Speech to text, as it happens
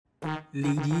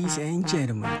Ladies and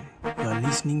gentlemen, you're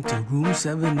listening to Room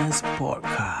 7ers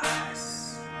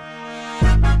Podcast.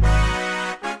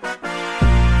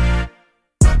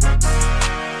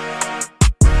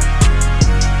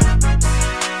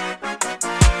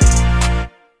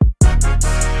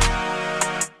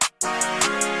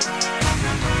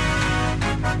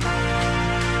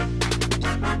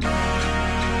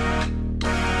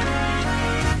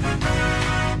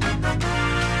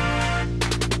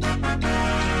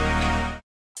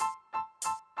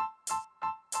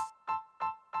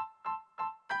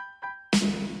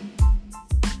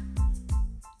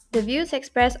 The views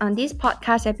expressed on this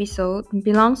podcast episode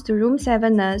belongs to Room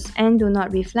 7ers and do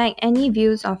not reflect any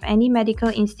views of any medical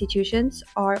institutions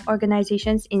or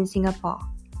organizations in Singapore.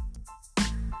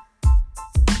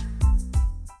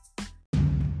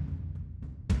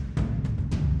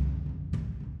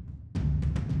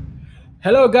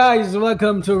 Hello guys,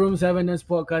 welcome to Room 7ers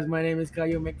Podcast. My name is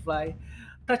Kayu McFly.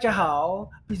 Tachahao,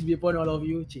 peace be upon all of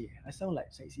you. Cik, I sound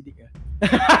like Syed Siddiq.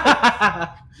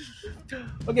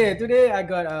 Okay, today I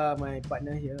got my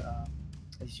partner here.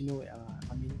 As you know,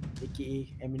 Amin, aka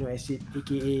Amino Acid,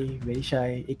 aka Very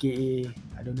Shy, aka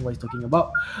I don't know what he's talking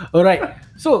about. Alright,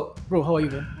 so bro, how are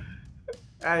you, man?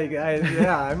 Hi guys,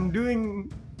 yeah, I'm doing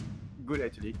good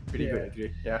actually, pretty Yeah. good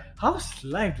actually. Yeah, How's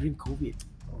life during COVID?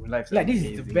 life's Like this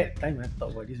is amazing. the bad time I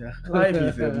talk about this. Life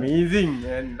is amazing,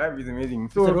 and life is amazing.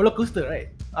 It's a So, roller coaster, right?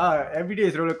 every day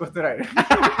is roller coaster, right?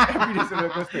 Every day is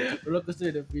roller coaster. Roller coaster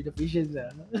with the patience.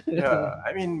 Yeah, I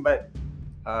mean, but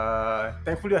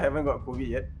thankfully I haven't got COVID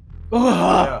yet. Oh,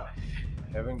 Yeah,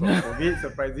 I haven't got COVID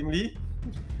surprisingly.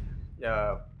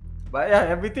 Yeah, but yeah,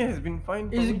 everything has been fine.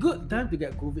 for it's a me. good time to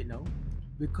get COVID now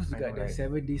because you I got know, the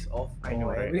right? 7 days off. I know,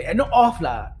 right? Not off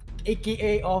lah,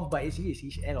 aka off, but it's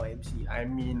HL or MC. I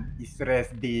mean, it's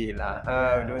rest day lah.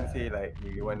 Yeah. Don't say like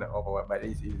you want to off or what, but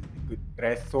it's good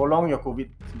rest. So long your COVID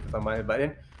symptoms are mild, but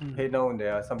then hey now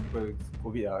there are some people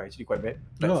COVID are actually quite bad.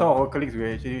 Like Oh. some of our colleagues were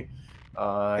actually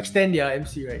Extend their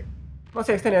MC, right? not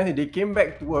say extend, they came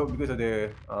back to work because of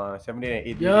the 7 day and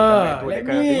 8 day. They come back Yeah, to work, like that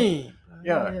kind of thing. me.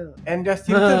 Yeah. And their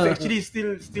symptoms actually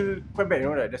still quite bad, you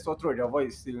know, right? The sore throat, their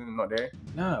voice is still not there.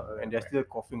 Yeah, And they're still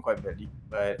coughing quite badly.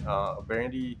 But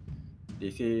apparently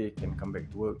they say can come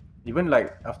back to work. Even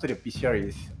like after the PCR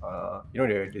is you know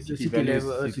the CT CT value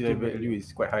level, CT value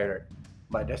is quite high, right?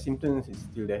 But their symptoms is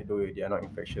still there, though they are not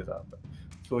infectious. But,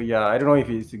 so yeah, I don't know if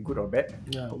it's good or bad.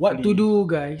 yeah. What to do,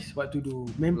 guys? What to do?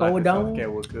 Manpower Like a down. healthcare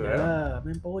worker. Yeah,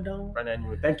 manpower down.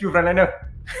 Frontliner. Thank you, frontliner.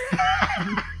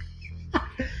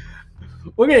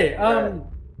 Okay, Yeah.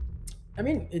 I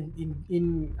mean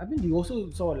I mean you also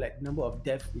saw like number of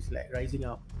deaths is like rising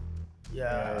up.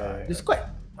 Yeah. It's quite,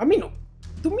 I mean,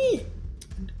 to me,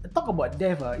 talk about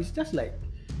death, it's just like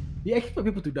you expect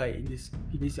people to die in this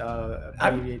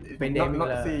pandemic not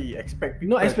lah. say expect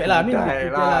people Not expect lah. I mean,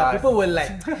 to die people will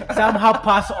like somehow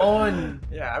pass on.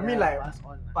 Yeah, I mean like pass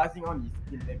on lah. passing on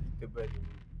is inevitable in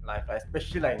life, like,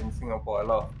 especially like in Singapore, a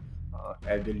lot of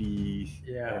elderly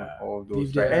Yeah. and all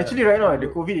those. With Right? the- Actually, right now the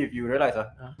COVID, if you realize,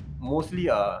 Huh? mostly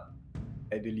are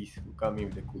elderly who come in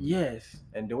with the COVID. Yes.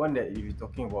 And the one that if you're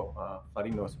talking about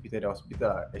Farin hospital, the hospital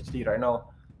are actually right now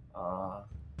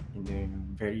in a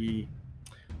very,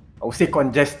 I would say,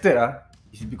 congested.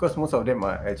 It's because most of them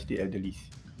are actually elderly.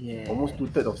 Yeah. Almost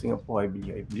 2/3 of Singapore, I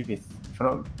believe it's, if I'm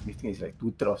not mistaken, it's like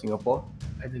 2/3 of Singapore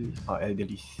Elderly. are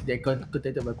elderly. They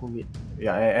contacted by COVID.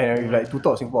 Yeah, and like 2/3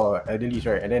 of Singapore are elderly,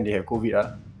 right? And then they have COVID,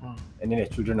 Hmm. and then their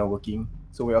children are working.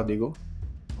 So where else they go?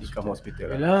 They come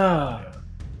hospital. Yalah. Yeah.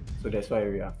 So that's why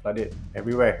we are flooded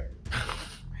everywhere.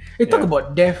 Talk Yeah.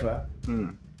 about death.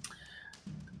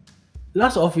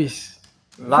 Last office.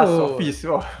 Last So, office,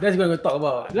 oh. That's what we're gonna talk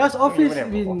about. Last Don't office, even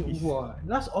have an office.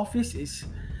 last office is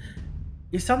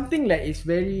something like it's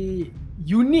very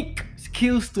unique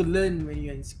skills to learn when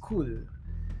you're in school.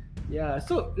 Yeah.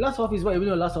 So last office, what you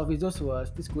know, last office, those who are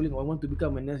still schooling or want to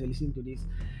become a nurse and listening to this,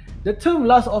 the term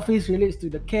last office relates to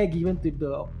the care given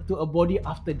to a body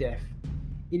after death.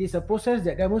 It is a process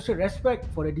that demonstrates respect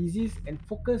for the deceased and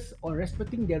focus on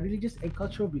respecting their religious and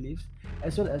cultural beliefs,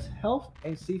 as well as health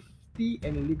and safety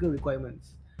and legal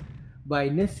requirements. By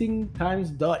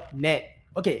nursingtimes.net.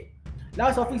 Okay,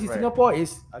 last office in Right. Singapore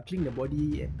is clean the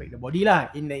body and pack the body lah.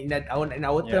 In our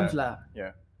Yeah. terms lah.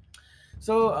 Yeah.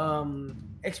 So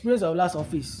experience of last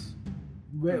office.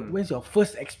 When's your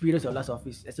first experience of last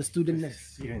office as a student nurse?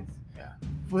 Experience. Yeah.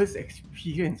 First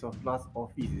experience of last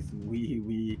office is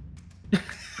we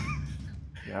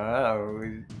yeah,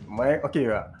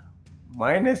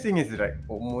 my nursing is like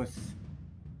almost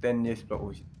 10 years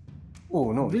plus.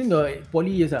 Oh no, During the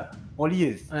poly years ah. all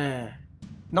years.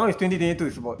 Now it's 2022.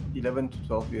 It's about 11 to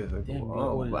 12 years ago. Damn, we're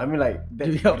old. But I mean, like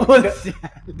We are old.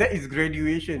 that is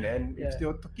graduation, and Yeah. if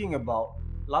you're talking about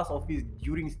last office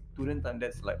during student time,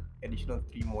 that's like additional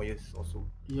 3 more years or so.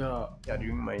 Yeah. Yeah,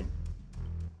 during mine,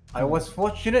 I was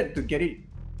fortunate to get it.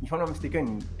 If I'm not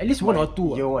mistaken, At least one my or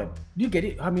two. Year one. Do you get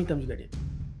it? How many times you get it?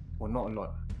 Well, not a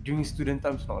lot. During student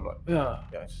times, not a lot. Yeah.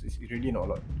 Yeah, it's really not a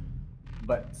lot.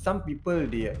 But some people,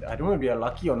 I don't know if they are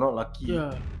lucky or not lucky.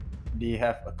 Yeah. They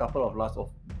have a couple of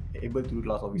able to do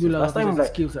last office. Do Last time, like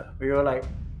skills. we were like,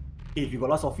 hey, if you got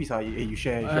last office, you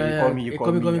share, you call me.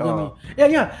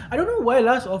 Yeah. I don't know why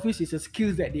last office is a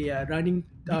skill that they are running,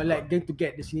 like going to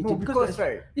get the signature. No, because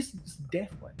right, it's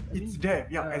deaf one. it's deaf.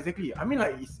 Yeah, exactly. I mean,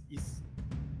 like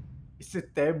it's a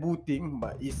taboo thing,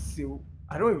 but it's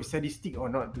I don't know if it's sadistic or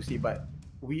not to say, but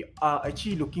we are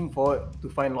actually looking forward to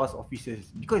find lost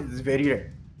officers because it's very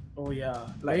rare. Oh yeah,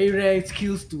 Like, very rare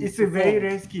skills to. It's a very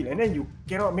rare skill, and then you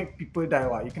cannot make people die.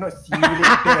 What you cannot simulate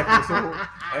death. So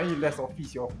and you less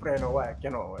office your friend or what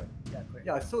cannot. What? Yeah, correct.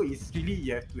 Yeah, so it's really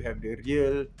you have to have the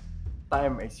real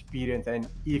time experience, and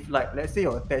if like let's say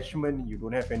your attachment you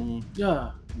don't have any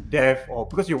Yeah. death or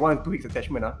because you want 2 weeks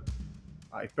attachment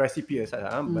if PCP aside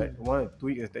but 1 or 2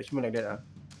 weeks attachment like that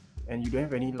and you don't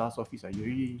have any last office you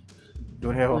really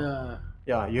don't have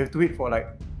you have to wait for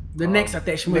like the next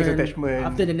attachment.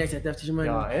 After the next attachment.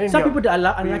 Yeah, some people that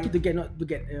are unlucky to get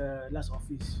last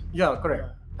office. Yeah,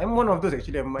 correct. I'm one of those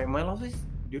actually. My last office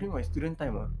during my student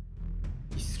time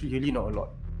it's really not a lot.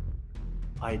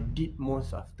 I did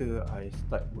most after I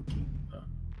start working.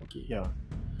 Okay. Yeah,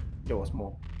 that was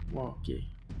more. Wow. Okay.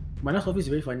 My last office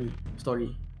is very funny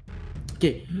story.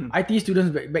 Okay, IT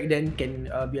students back then can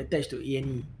be attached to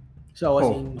A&E. So I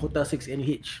was in Hotel 6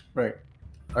 NUH. Right.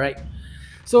 Alright.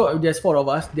 So there's 4 of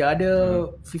us. The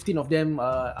other 15 of them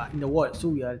are in the ward.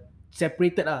 So we are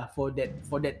separated for that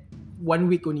 1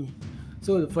 week only.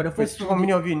 So for the first how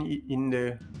many of you in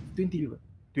the 20 people.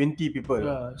 20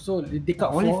 people? So they take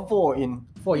out only 4 in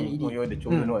ED. Oh, you're the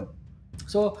chosen one.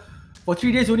 So for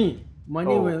 3 days only.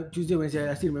 Monday, Tuesday, Wednesday,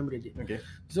 I still remember the date. Okay.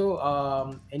 So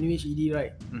NUH ED,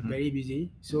 right? Very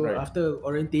busy. So Right. after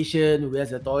orientation,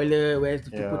 where's the toilet, where's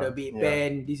to put the bed Yeah.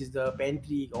 pan, this is the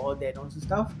pantry, all that nonsense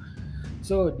stuff.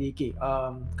 So they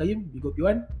Qayyum, you go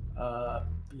P1,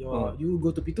 you go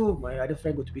to P2, my other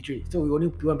friend go to P3. So we only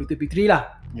P1, P2, P3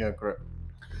 lah. Yeah, correct.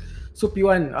 So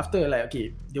P1 after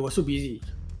they were so busy.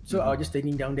 So I was just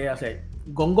standing down there. I was like,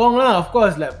 gong lah, of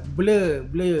course, like blur.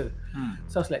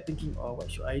 So I was like thinking, what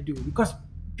should I do? Because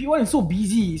P1 is so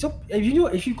busy. So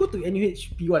if you go to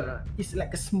NUH P1, it's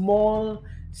like a small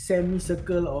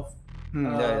semicircle of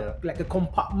like a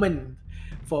compartment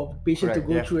for patient to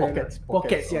go through.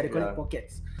 Pockets. They call it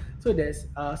pockets. So there's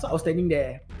so I was standing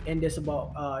there, and there's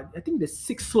about I think there's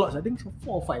 6 slots. I think 4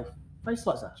 or 5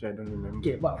 slots. I don't remember.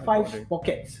 Okay, about 5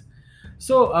 pockets.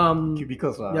 So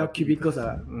cubicles cubicles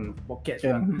pockets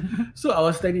So I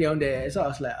was standing down there. So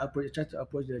I was like, try to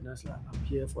approach the nurse lah. I'm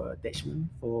here for attachment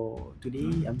for today.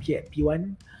 I'm here at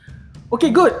P1.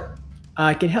 Okay, good.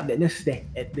 I can help that nurse there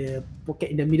at the pocket,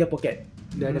 in the middle pocket,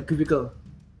 the cubicle.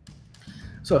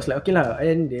 So I was like, okay lah.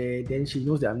 And then she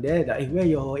knows that I'm there. Like, wear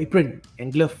your apron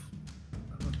and glove.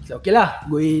 So okay lah,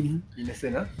 go in.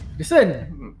 Innocent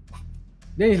Listen.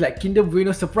 Then it's like Kinder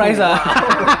Bueno surprise lah.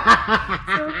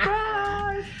 Surprise.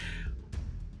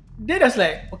 Then I was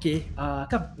like, okay,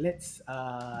 come, let's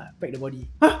pack the body.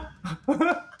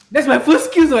 That's my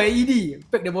first skills at ED.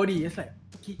 Pack the body. It's like,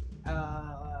 okay,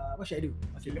 what should I do?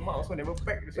 Okay, lemak also never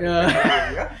pack.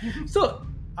 So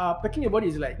packing your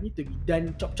body is like need to be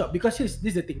done chop because this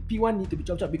is the thing. P1 need to be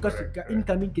chop because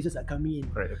incoming cases are coming in.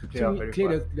 Right, so we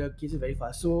clear the cases very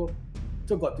fast. So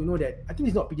got to know that I think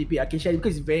it's not PTP. I can share it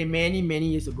because it's very many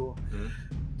years ago.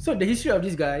 So the history of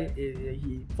this guy is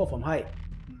he fought from height.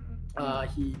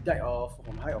 He died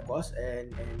from height, of course,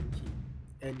 and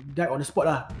he died on the spot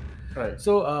lah. Right.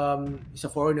 So he's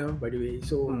a foreigner, by the way.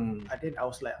 So then I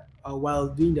was like, while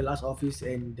doing the last office,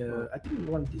 and I think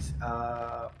one of this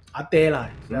Ate lah,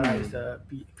 is a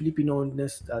Filipino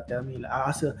nurse. Tell me, like,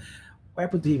 I asked her, what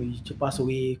happened to him? He passed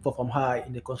away, fought from height,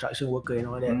 in the construction worker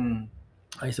and all that.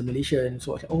 He's a Malaysian.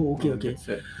 So I was like, oh, okay.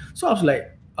 So I was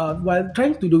like, while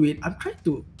trying to do it, I'm trying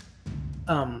to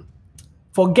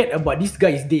forget about this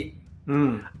guy is dead.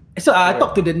 So I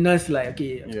talked to the nurse like,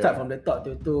 okay, start from the top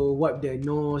to wipe the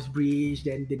nose bridge,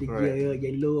 then the ear,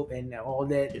 yellow and all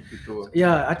that.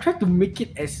 Yeah, I tried to make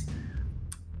it as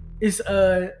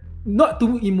not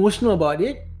too emotional about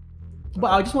it,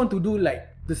 but I just want to do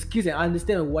like the skills and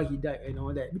understand why he died and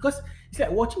all that. Because it's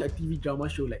like watching a TV drama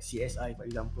show like CSI, for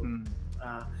example.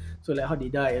 So like how they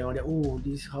died and all that. Oh,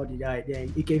 this is how they died.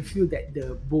 Then you can feel that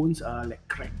the bones are like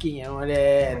cracking and all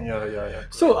that. Yeah.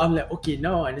 So I'm like, okay,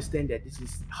 now I understand that this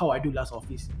is how I do Last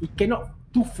Office. It cannot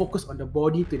too focus on the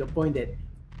body to the point that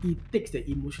it takes the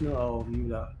emotional out of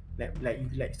you lah. Like you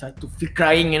like start to feel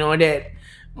crying and all that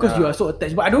because you are so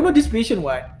attached. But I don't know this patient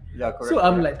what. Yeah, correct. So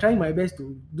I'm like trying my best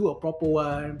to do a proper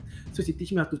one. So she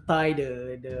teach me how to tie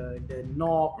the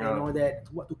knob and all that,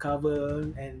 what to cover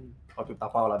and how to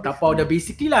tapau lah. the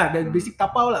basic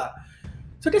tapau lah.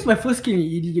 So that's my first skill in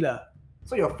ED lah.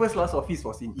 So your first Last Office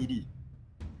was in ED?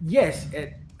 Yes,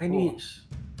 at NUH.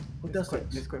 That's quite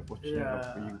fortunate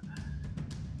for you.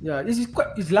 Yeah, this is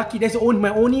it's lucky. That's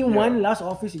my only one Last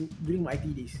Office during my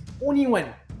IT days. Only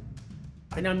one.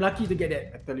 And I'm lucky to get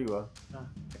that. I tell you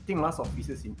I think Last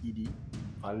Offices in ED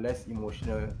are less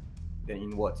emotional than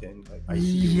in wards and like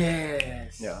ICU.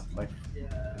 Yes. Yeah,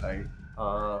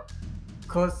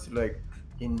 cause like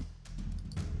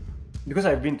because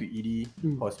I've been to ED,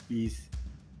 hospice,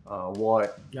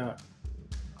 ward. Yeah.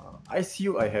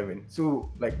 ICU I haven't. So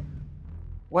like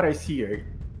what I see right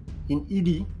in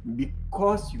ED,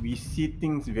 because we see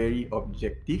things very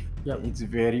objective, it's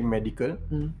very medical.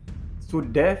 So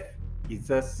death is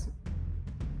just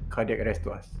cardiac arrest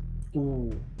to us.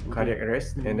 Ooh, cardiac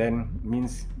arrest, and then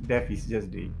means death is just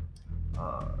the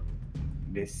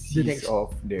cease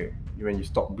of the when you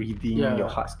stop breathing, your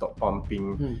heart stop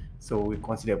pumping. So we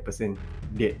consider a person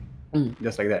dead,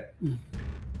 just like that.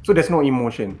 So there's no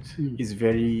emotion. It's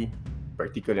very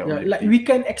practical and objective. Like we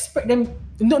can expect them.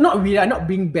 Not we are not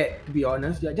being bad, to be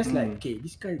honest. We are just like, okay,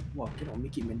 this guy cannot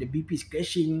make it, man. The BP is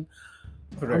crashing.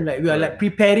 Correct. We are like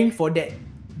preparing for that.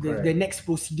 The next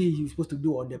procedure you're supposed to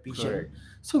do on the patient. Correct.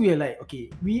 So we are like, okay,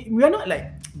 we are not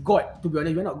like God, to be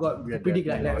honest. We're not God. We predict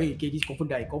hey, okay, this confirm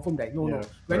die. No.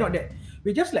 We're not that.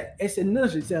 We're just like, as a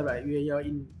nurse itself, right? We are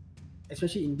in,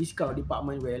 especially in this kind of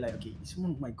department where like, okay, this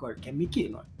one, oh my God, can make it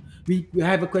or not? We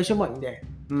have a question mark in there.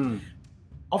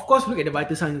 Of course, look at the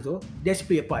vital signs also. That's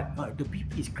play a part. The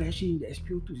BP is crashing, the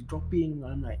SpO2 is dropping.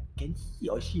 I'm like, can he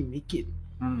or she make it?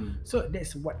 So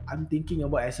that's what I'm thinking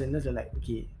about as a nurse. Like,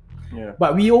 okay. Yeah.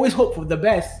 But we always hope for the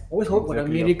best. Always hope for the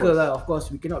miracle lah. Of course,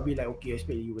 we cannot be like, okay,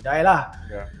 expect you will die lah.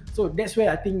 Yeah. So that's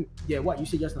where I think, what you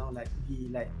said just now, like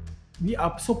we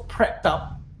are so prepped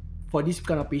up for this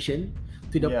kind of patient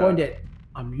to the point that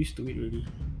I'm used to it already.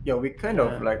 Yeah, we kind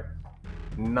of like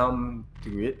numb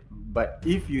to it. But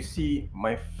if you see,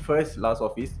 my first Last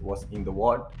Office was in the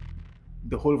ward.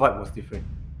 The whole vibe was different.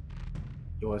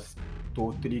 It was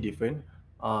totally different.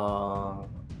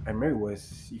 I remember it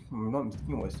was, if I'm not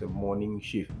mistaken, it was a morning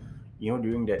shift. You know,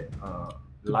 during that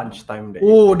lunchtime. The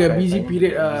busy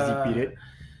period. Busy period.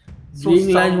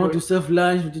 During lunch, want to serve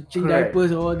lunch, want to change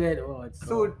diapers, all that.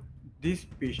 So this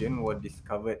patient was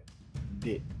discovered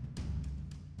dead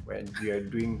when we are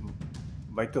doing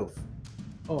vitals.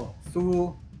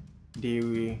 So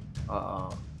they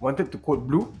wanted to code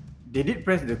blue. They did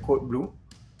press the code blue,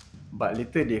 but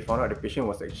later they found out the patient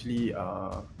was actually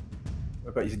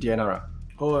it's DNR.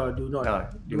 Do not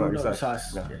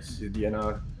resusc. Yes. It's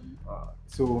DNR.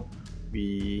 So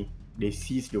they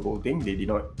seized the whole thing. They did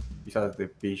not resusc the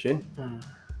patient,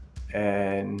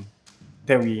 and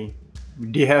then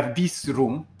they have this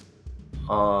room.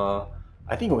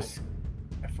 I think it was,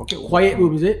 I forget. Quiet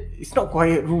room, is it? It's not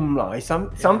quiet room lah. It's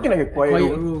something like a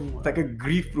quiet room. It's like a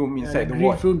grief room inside the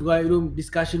ward. Grief room, quiet room,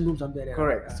 discussion room, something like that.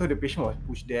 Correct. So the patient was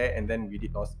pushed there, and then we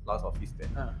did Last Office there.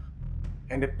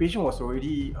 And the patient was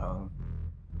already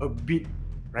a bit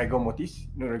rigor mortis.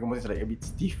 You know, rigor mortis is like a bit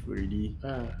stiff already.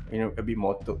 You know, a bit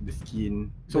mottled the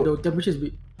skin. So the temperature is a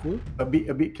bit cool. A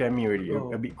bit clammy already.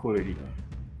 A bit cold already.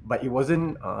 But it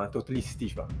wasn't totally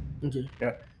stiff lah. Okay.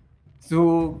 Yeah.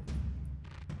 So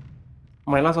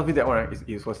my Last Office, that one,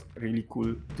 it was really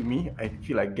cool to me. I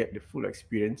feel I get the full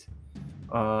experience.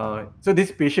 So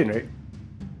this patient, right?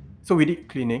 So we did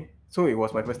cleaning. So it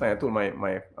was my first time. I told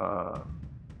my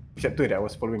preceptor that I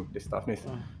was following, the staff nurse.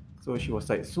 So she was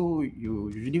like, so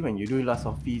you usually when you do Last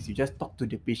Office, you just talk to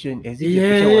the patient as if the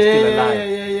patient was still alive.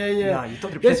 Yeah. You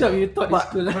talk to the patient. That's what you thought in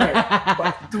school.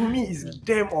 But to me, it's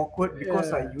damn awkward because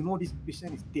this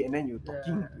patient is dead and then you're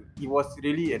talking. It was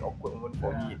really an awkward moment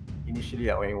for me initially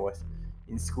when it was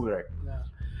in school, right?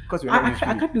 Because I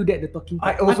can't do that. The talking.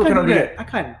 I also cannot do that. I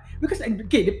can't because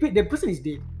the person is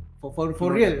dead. for No,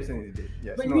 real. the person is dead.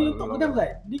 Yes, But no, when you no talk to longer. them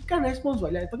like they can't respond,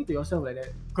 what, like talking to yourself like that.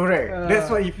 Correct. That's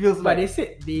what it feels But like.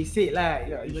 they said like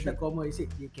Yeah, it inverted should. comma, they said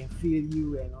they can feel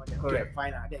you and all that. Okay, Correct.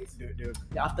 fine lah. That is The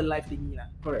the afterlife thingy lah.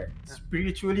 correct.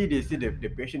 Spiritually, they say the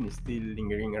patient is still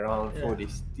lingering around, so Yeah. they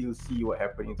still see what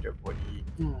happened into their body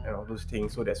Mm. and all those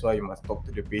things. So that's why you must talk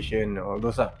to the patient and all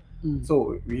those lah. Mm.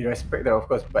 So we respect that, of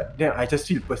course, but then I just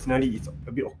feel personally it's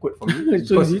a bit awkward for me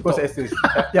So because, you talk.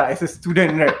 as a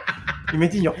student, right?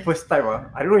 Imagine your first time.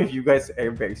 I don't know if you guys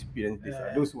ever experienced this.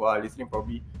 Yeah. Those who are listening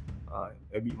probably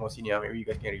a bit more senior, maybe you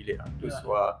guys can relate. Those Yeah.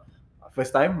 who are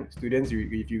first time students,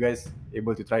 if you guys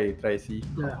able to try see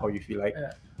Yeah. how you feel like.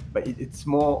 Yeah. But it's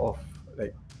more of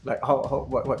like how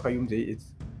what Qayyum say.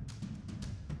 It's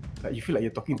like you feel like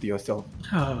you're talking to yourself.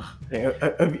 Like,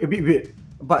 a bit weird.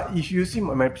 But if you see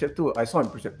my preceptor, I saw my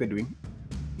preceptor doing,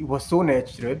 it was so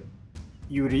natural.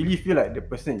 You really feel like the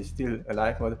person is still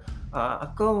alive.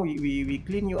 Akong, we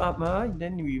clean you up,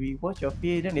 then we wash your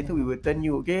face, then later we will turn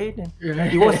you, okay? Then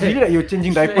it was really like you're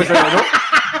changing diapers, you know?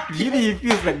 Really, it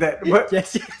feels like that. But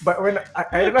yes. but when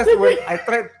I realized when I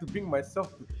tried to bring myself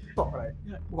to talk, right?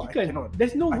 You I can't. cannot.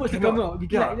 There's no I words to cannot. come out.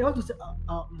 Because Yeah. like they want to say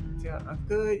Yeah,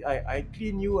 uncle, I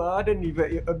clean you, then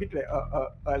a bit like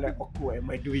like awkward.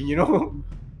 Am I doing, you know?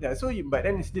 Yeah, so but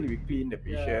then still we clean the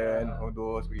patient, Yeah. all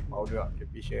those, we powder up the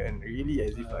patient, really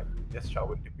as if like you just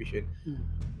showered the patient. Mm.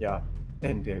 Yeah,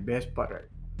 and the best part, right?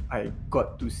 I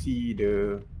got to see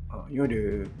the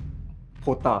the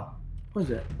HOTA what's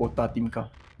that?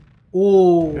 Timka.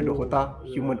 Oh. The HOTA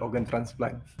human organ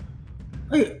transplant.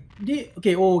 Hey,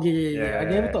 okay. I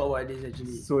never Yeah. thought about this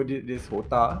actually. So this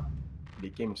HOTA, they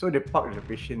came. So they parked the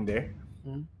patient there.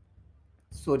 Mm.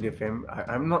 So the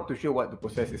I'm not too sure what the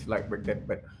process is like back then,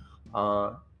 but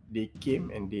they came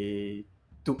and they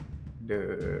took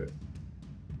the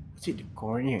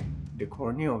cornea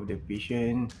of the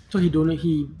patient. So he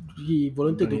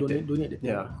volunteered to Donated. donate the thing.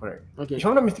 Yeah, correct. Okay. If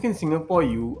I'm not mistaken, Singapore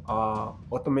you are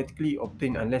automatically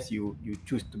obtained unless you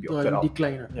choose to be So opted you out.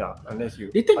 decline. Yeah, unless you.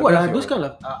 They take what? unless Those you- kind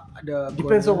of the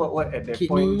Depends on what at that kidney,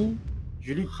 point.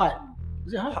 Usually heart.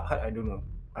 Is it heart? heart, I don't know.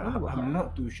 Oh, heart. I'm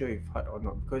not too sure if heart or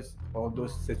not because all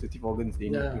those sensitive organs they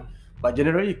need Yeah. to. But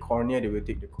generally cornea, they will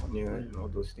take the cornea and all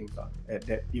those things.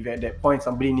 If at that point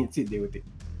somebody needs it, they will take.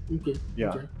 Okay.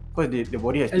 Yeah. Okay. Because the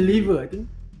body has And to be- liver, I think.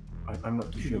 I'm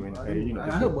not too sure, man. I really not I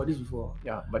too heard sure. about this before.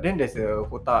 Yeah, but then there's a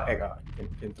HOTA act. You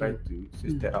can try to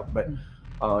switch that up. But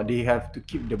they have to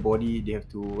keep the body. They have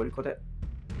to what do you call that?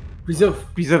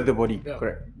 Preserve the body. Yeah.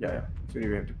 Correct. Yeah. So they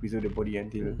have to preserve the body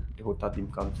until the HOTA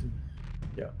team comes. Mm.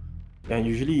 Yeah. And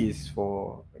usually it's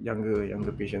for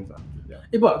younger patients. Yeah.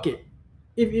 But okay,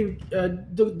 if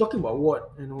talking about ward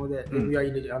and all that, and Mm. we are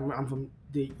in the I'm from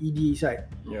the ED side.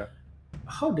 Yeah.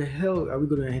 How the hell are we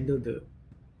going to handle the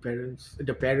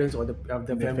parents or the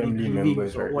The family family grieving?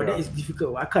 members, right, That yeah. is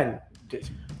difficult. I can't.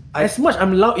 That's, As much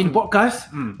I'm loud in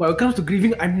podcast, Mm. but when it comes to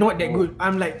grieving, I'm not that Oh. good.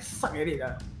 I'm like suck at it.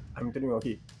 I'm telling you,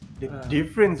 okay. The Ah.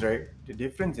 difference, right? The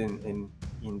difference in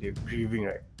the grieving,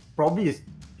 right? Probably is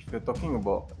if you're talking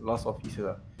about loss of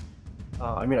officer.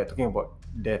 I mean, like talking about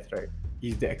death, right?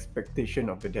 Is the expectation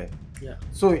of the death. Yeah.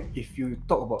 So if you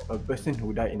talk about a person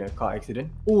who died in a car accident,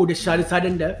 Oh, the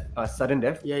sudden death. sudden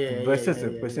death, Yeah, versus yeah,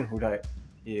 a person who died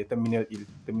terminally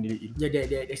ill. Yeah,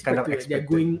 they're Kind of expected. They're expected.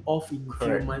 going off in few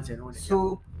Correct. months and all that.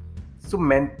 So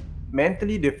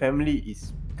mentally the family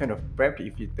is kind of prepped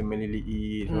if you're terminally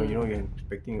ill. You know you're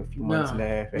expecting a few months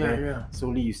left, and then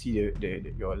slowly you see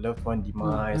the your loved one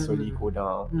demise slowly go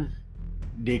down.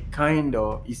 They kind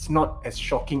of, it's not as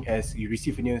shocking as you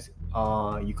receive news.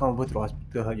 You come over to the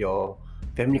hospital, your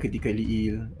family critically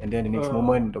ill, and then the next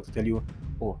moment doctor tell you,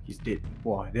 oh, he's dead.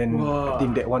 Then I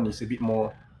think that one is a bit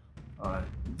more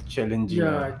challenging.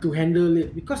 To handle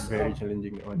it because Very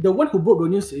challenging. That one. the one who broke the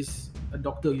news is a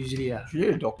doctor usually.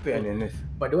 Usually a doctor and a nurse.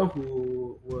 But the one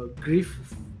who will grieve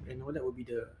and all that will be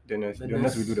the nurse. The The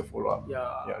nurse will nurse. do the follow up.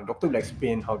 yeah. The doctor will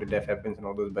explain how the death happens and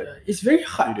all those, but It's very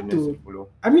usually hard the nurse to. will follow.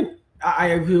 I mean,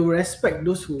 I will respect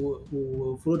those who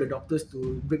will follow the doctors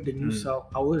to break the news out.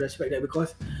 I will respect that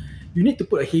because you need to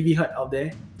put a heavy heart out there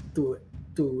to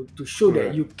show that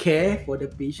Correct. you care for the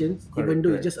patients, even Correct,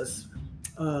 though it's just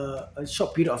a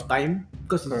short period of time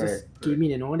because it just Correct, came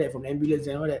in and all that from the ambulance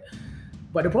and all that.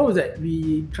 But the problem is that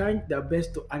we trying their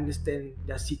best to understand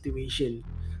their situation.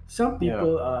 Some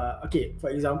people okay, for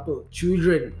example,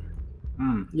 children.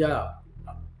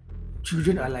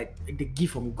 Children are like the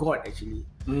gift from God actually.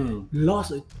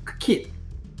 Lost a kid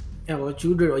or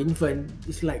children or infant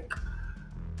is like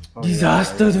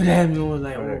disaster to them,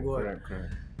 like oh god.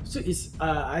 Correct. So it's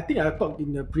I think I talked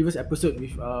in the previous episode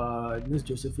with Nurse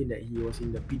Josephine that he was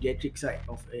in the pediatric side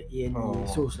of A&E. Oh.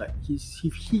 So it's like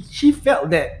she felt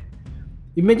that.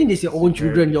 Imagine it's your own Very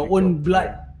children, your own difficult,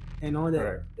 blood, and all that.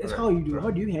 Correct, That's correct, how you do. correct.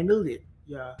 How do you handle it?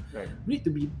 Yeah, Right. we need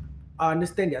to be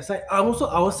understand their side.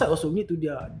 Also our side also need to do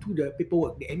the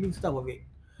paperwork, the admin stuff of it.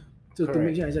 So to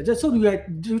make sure, just so we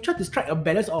try to strike a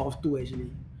balance out of two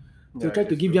actually. So Yeah, try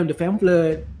to that's give true. them the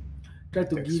pamphlet, try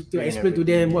to explain to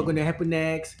them what's gonna happen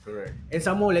next. Correct. And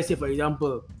some more, let's say for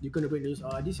example, you're gonna bring this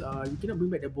you cannot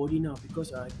bring back the body now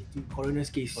because it's a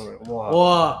coroner's case. Correct.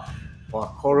 Wah,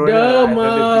 Corona.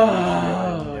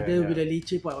 there will be the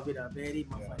leceh part of it. Very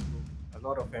mafan. A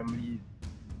lot of family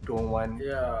don't want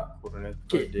corona.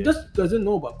 Okay, just doesn't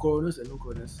know about coroners and no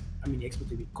coroners. I mean, expert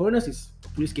to be. Coroners is a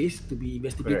police case to be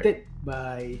investigated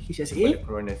by HSA.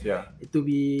 Coroners, It to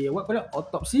be what called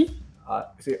autopsy.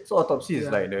 So autopsy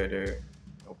is like the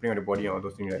opening of the body and all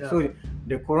those things, right? Yeah. So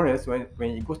the coroners, when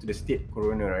it goes to the state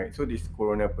coroner, right? So this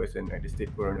coroner person, right, the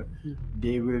state coroner,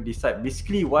 they will decide.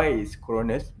 Basically, why is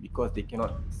coroners? Because they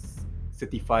cannot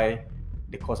certify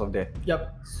the cause of death.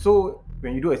 Yep. So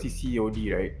when you do a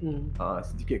CCOD, right, Mm.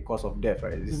 certificate cause of death,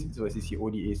 right? So a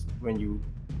CCOD is when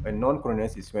a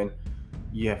non-coroners is when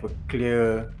you have a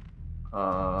clear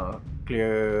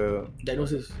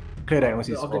Diagnosis.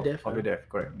 diagnosis Of the death, the death,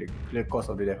 correct? The clear cause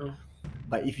of the death. Oh.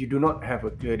 But if you do not have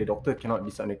the doctor cannot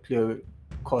decide on a clear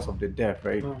cause of the death,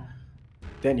 right? Oh.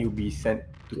 Then you'll be sent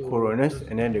to To- coroners,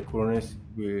 and then the coroners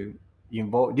will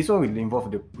involve. This one will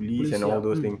involve the police and all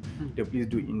those things. The police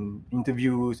do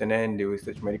interviews, and then they will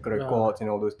search medical records and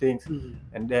all those things.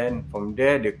 And then from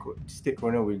there, the state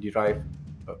coroner will derive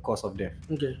a cause of death.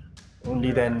 Okay.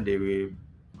 Only then they will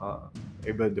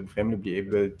the family will be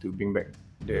able to bring back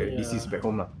the deceased back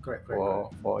home lah. Correct. For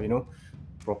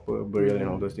proper burial and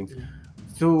all those things. Yeah.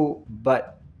 So,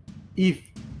 but if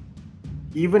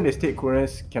even the state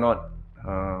coroners cannot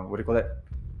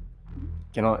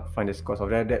cannot find the cause of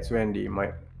that, that's when they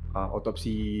might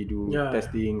autopsy, do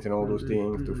testings and all those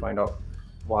things to find out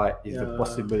what is the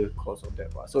possible cause of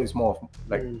that. So it's more of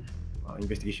like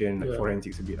investigation, like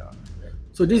forensics a bit lah.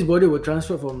 So this body will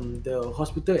transfer from the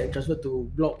hospital and transfer to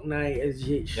Block 9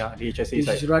 SGH. Yeah, the HSA Which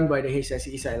side. is run by the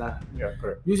HSA side lah. Yeah,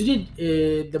 correct. Usually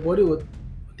the body will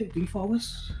take 24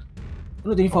 hours.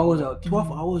 Not 24 hours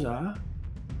 12 hours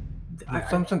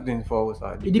Some 24 hours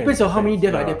It depends on how many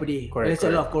deaths are there per day. Correct. Let's say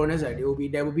a lot of coroners there will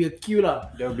be a queue lah.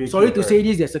 There will be a Sorry queue, to say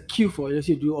this, there's a queue for you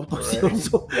to do autopsy Correct.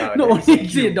 also. Yeah, Not there is a only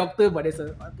see a queue. doctor, but there's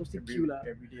an autopsy queue lah.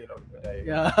 Every day a lot of people die.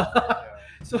 Yeah.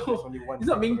 So There's only one it's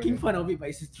not state making coroner. fun of it, but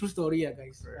it's a true story,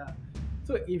 guys. Right. Yeah.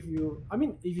 So if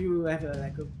you have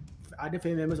other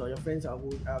family members or your friends who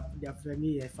their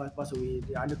family have passed away,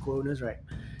 they are under coroners, right?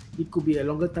 It could be a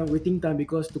longer waiting time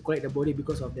because to collect the body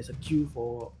because of there's a queue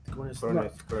for coroners.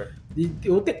 Coroners, correct. It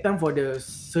will take time for the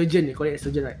surgeon. They call it a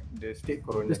surgeon, right? The state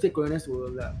coroner. The state coroners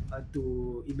will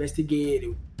to investigate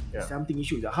something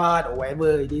issue with the heart or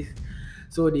whatever it is.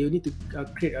 So they will need to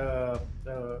create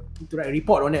to write a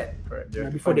report on that. Correct.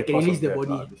 Before they can release the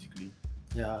body. Basically.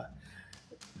 Yeah.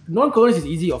 Non-coroners is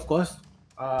easy, of course.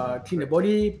 Clean the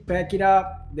body, pack it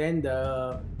up, then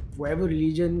the whatever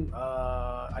religion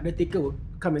undertaker will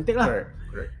come and take lah.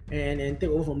 Correct. And take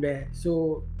over from there.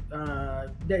 So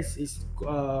that is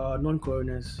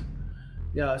non-coroners.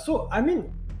 Yeah. So I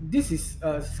mean, this is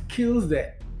skills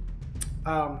that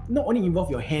not only involve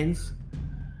your hands,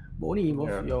 but only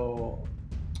involve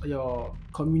your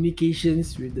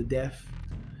communications with the deaf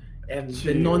and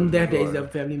the non-deaf that is the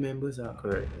family members.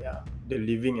 Correct. Yeah. The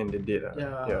living and the dead.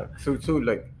 Yeah. So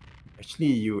like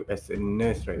actually you as a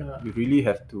nurse, right? You really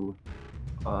have to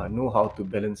know how to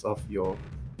balance off your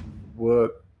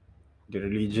work, the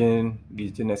religion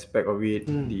aspect of it,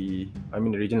 the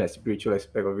religion like spiritual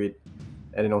aspect of it,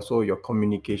 and then also your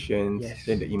communications,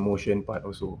 then the emotion part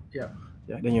also. Yeah.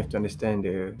 Then you have to understand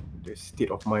the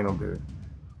state of mind of the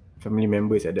family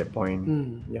members at that point.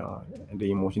 And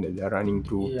the emotion that they are running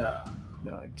through.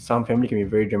 Some family can be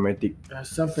very dramatic.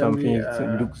 Some family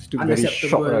looks very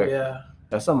shocked,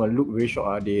 right? Some look very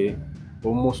shocked. They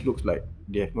almost looks like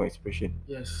they have no expression.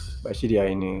 Yes. But actually they are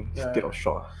in a state of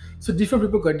shock. So different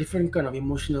people got different kind of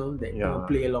emotional that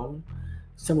play along.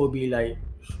 Some will be like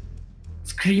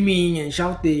screaming and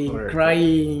shouting,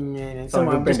 crying, and some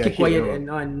are just keep quiet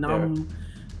and numb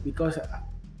because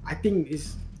I think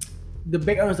it's the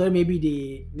background story. Maybe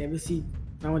they never see.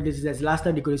 Now this is last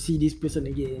time they could see this person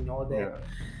again and all that.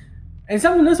 And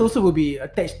some nurses also will be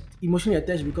emotionally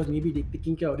attached because maybe they're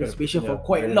taking care of this patient for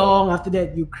quite long. After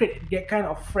that, you create that kind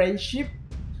of friendship.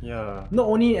 Not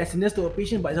only as a nurse to a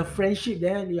patient, but as a friendship.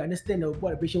 Then you understand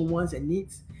what the patient wants and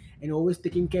needs, and always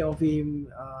taking care of him,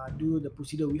 do the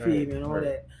procedure with Right, him and all right.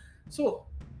 that. So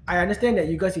I understand that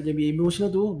you guys can be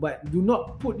emotional too, but do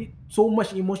not put it so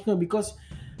much emotional, because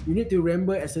you need to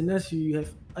remember as a nurse you have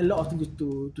a lot of things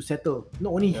to settle.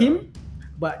 Not only him,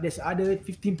 but there's other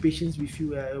 15 patients with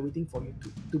you waiting for you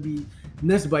to be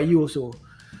nursed by you also.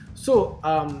 So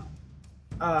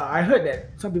I heard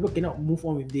that some people cannot move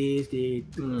on with this. They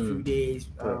took a few days,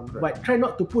 Correct. but try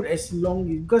not to put as long,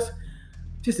 because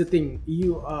here's the thing: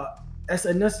 you as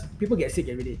a nurse, people get sick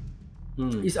every day.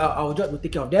 It's our job to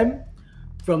take care of them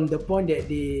from the point that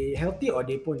they healthy or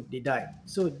the point they die.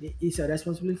 So it's a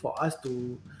responsibility for us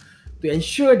to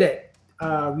ensure that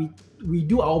we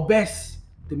do our best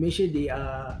to make sure they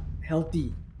are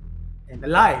healthy and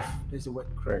alive. That's the word.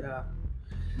 Correct. Yeah.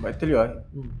 But I tell you,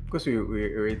 because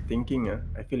we're thinking,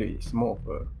 I feel like it's more of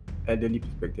a elderly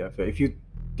perspective. I feel if you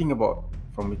think about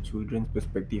from a children's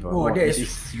perspective, Oh, that it is-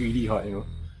 is really hard, you know.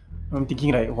 I'm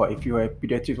thinking like, what if you are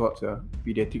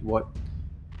pediatric ward,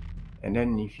 and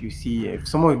then if you see if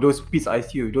some of those PIDS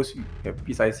ICU, those have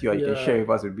PIDS ICU, you can Yeah. share with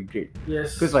us, would be great.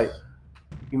 Yes. Because like,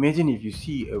 imagine if you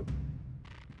see a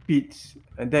PIDS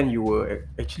and then you were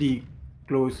actually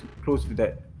close with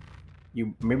that.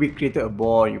 You maybe created a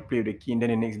ball, you play with the kid, and then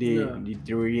the next day Yeah.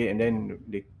 deteriorate, and then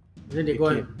the Then they kid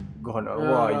gone. gone.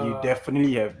 Wow, you Yeah.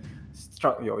 definitely have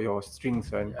struck your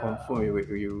strings and Yeah. confirm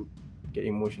you get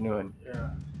emotional. And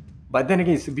Yeah. but then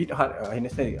again, it's a bit hard. I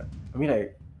understand. I mean,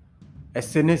 like,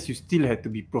 as a nurse, you still have to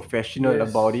be professional Yes.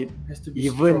 about it. Has to be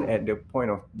Even strong. at the point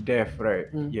of death,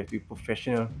 right? Mm. You have to be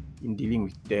professional in dealing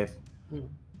with death. Mm.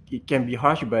 It can be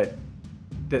harsh, but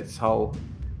that's how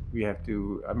we have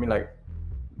to. I mean, like,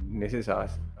 nurses are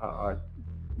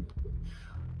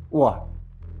wow.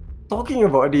 Talking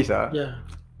about this, Yeah.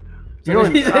 you know,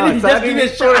 Suddenly just give me a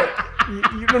shot.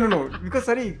 correct. No, because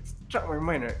suddenly it struck my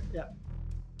mind, right? Yeah.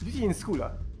 You see in school,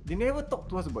 they never talk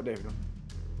to us about death, you know.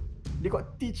 They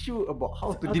got teach you about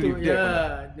how to deal with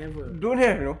death. Yeah, never. Don't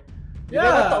have, you know. They Yeah.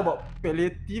 never talk about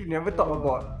palliative, never talk Oh.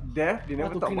 about death, they How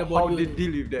never to talk clean about the how body they only.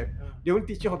 deal with death. Yeah. They won't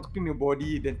teach you how to clean your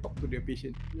body, then talk to the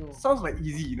patient. No. Sounds like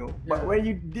easy, you know. But Yeah. when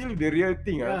you deal with the real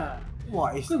thing, Yeah. wow,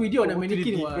 it's Because we do on the totally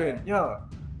mannequin, different. what?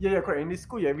 Yeah, correct. In the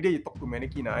school, every day you talk to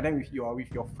mannequin, and then you are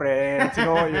with your friends, you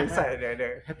know, you're inside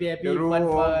the Happy, the room,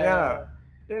 fun. yeah.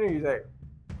 Then it's like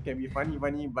can be funny,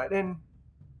 but then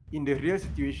in the real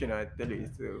situation, I tell you,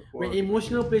 it's a whole When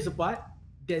emotional plays a part,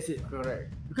 that's it.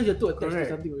 correct. Because you're too attached Correct.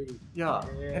 to something already. Yeah.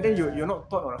 And then you're not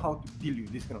taught on how to deal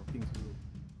with this kind of things.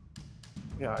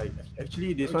 Yeah,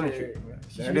 actually this one Okay.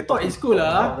 should Should be taught in school,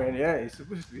 Yeah, it's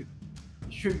supposed to be.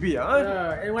 It should be,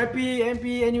 Yeah, NYP,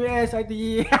 MP, NUS,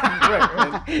 ITE.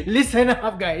 Right, Listen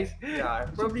up, guys. Yeah,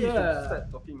 probably you should Yeah.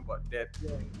 start talking about that.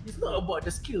 Yeah. It's not about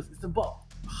the skills, it's about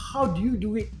how do you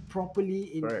do it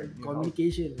properly in Correct.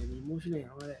 communication and emotional and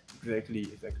all that. Exactly.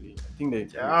 I think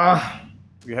that Yeah.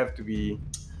 we have to be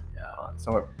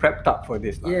somewhat prepped up for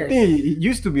this. I Yes. think it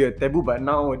used to be a taboo, but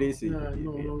nowadays, No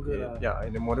longer.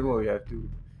 in the modern world, we have to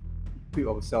equip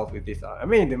ourselves with this. I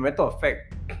mean, the matter of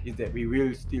fact is that we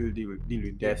will still deal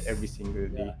with death Yes. every single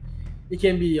day. It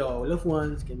can be your loved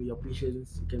ones, it can be your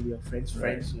patients, it can be your friends,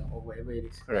 or whatever it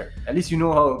is. Correct. At least you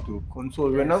know how to console.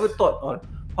 We Yes. never taught on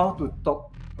how to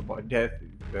talk about death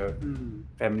with the Mm.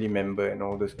 family member and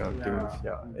all those kind of Yeah. things.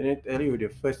 Yeah. And I tell you, the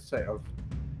first side of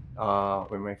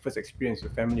when my first experience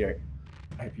with family, right,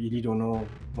 I really don't know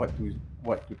what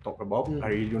to talk about. I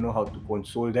really don't know how to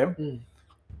console them.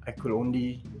 I could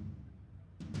only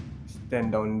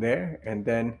stand down there and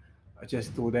then I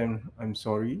just told them I'm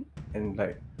sorry and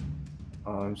like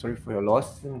I'm sorry for your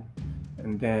loss.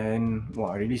 And then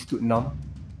I really stood numb.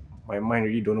 My mind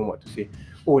really don't know what to say.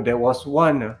 Oh, there was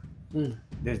one.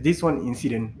 There's this one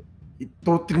incident. It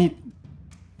totally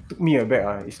took me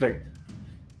aback. It's like,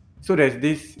 so there's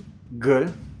this girl.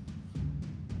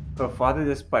 Her father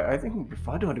just spiked. I think the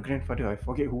father or the grandfather, I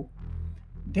forget who.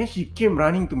 Then she came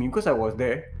running to me because I was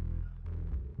there.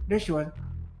 Then she was,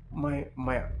 my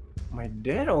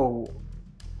dad or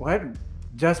what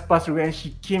just passed away, and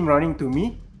she came running to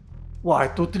me. Wow, I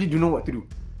totally don't know what to do.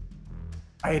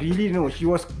 I really know. She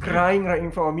was crying right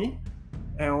in front of me,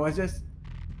 and I was just,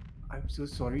 I'm so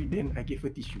sorry. Then I gave her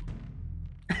tissue.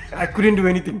 I couldn't do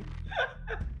anything.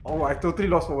 Oh, I totally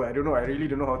lost for I don't know. I really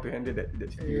don't know how to handle that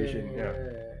situation. Yeah.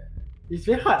 It's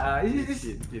very hard.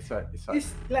 It's hard.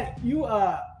 It's like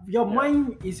your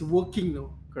mind is working,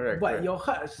 no? Correct. But your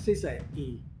heart says like,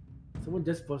 hey, someone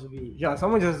just passed away. Yeah,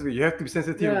 you have to be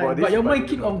sensitive about this. But your mind you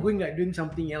keep don't. on going like doing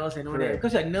something else and all that. Correct.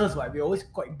 Because you're nurse, right? We're always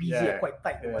quite busy, quite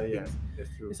tight about Yeah, things. that's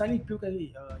true. And suddenly people can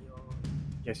say,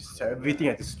 yes, everything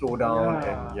has to slow down,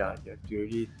 Yeah. and you have to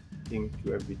really think,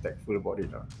 to be tactful about it.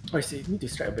 I say, you need to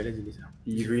strike a balance in this.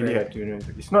 You really have to,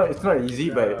 it's not easy,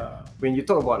 but when you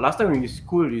talk about last time when you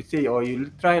school, you say, oh,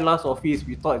 you try last office,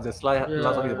 we thought the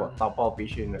last office about tapao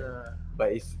patient,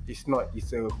 but it's not,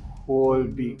 it's a whole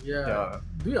big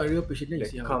Do a real patient, then you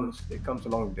see how that comes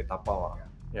along with the tapao.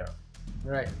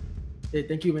 Right. Hey,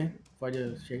 thank you, man, for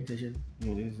the sharing session.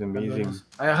 Yeah, this is amazing.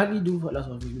 I hardly do last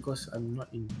office because I'm not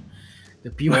in the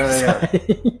P1 Yeah.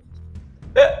 side.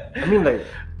 I mean, like,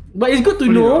 but it's good to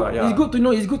know. Yeah. It's good to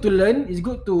know. It's good to learn. It's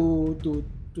good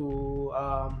to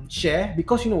share,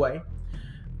 because you know why?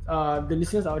 The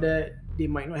listeners out there, they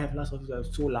might not have last office. Are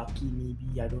so lucky,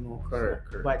 maybe, I don't know. Correct.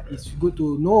 But it's good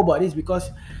to know about this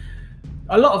because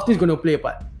a lot of things gonna play a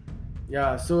part.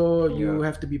 Yeah, so you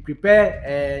have to be prepared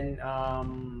and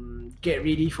get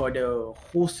ready for the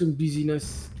wholesome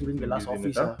busyness during the last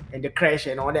office and the crash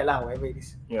and all that lah, whatever it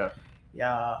is. Yeah.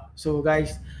 So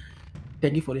guys,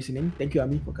 thank you for listening. Thank you,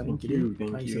 Ami, for coming today.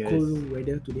 It's a cold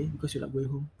weather today because you're not going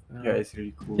home. Yeah, it's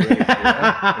really cool.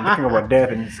 I'm thinking about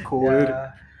death and it's cold.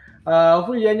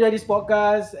 Hopefully you enjoy this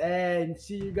podcast and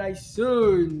see you guys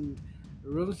soon.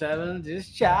 Room 7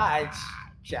 discharge.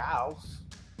 Ciao.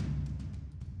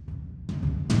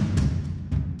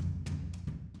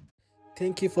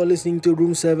 Thank you for listening to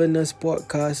Room 7 Nurse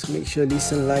Podcast. Make sure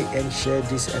listen, like and share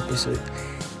this episode.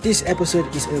 This episode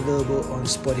is available on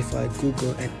Spotify,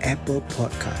 Google and Apple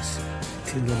Podcasts.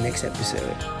 Till the next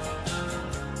episode.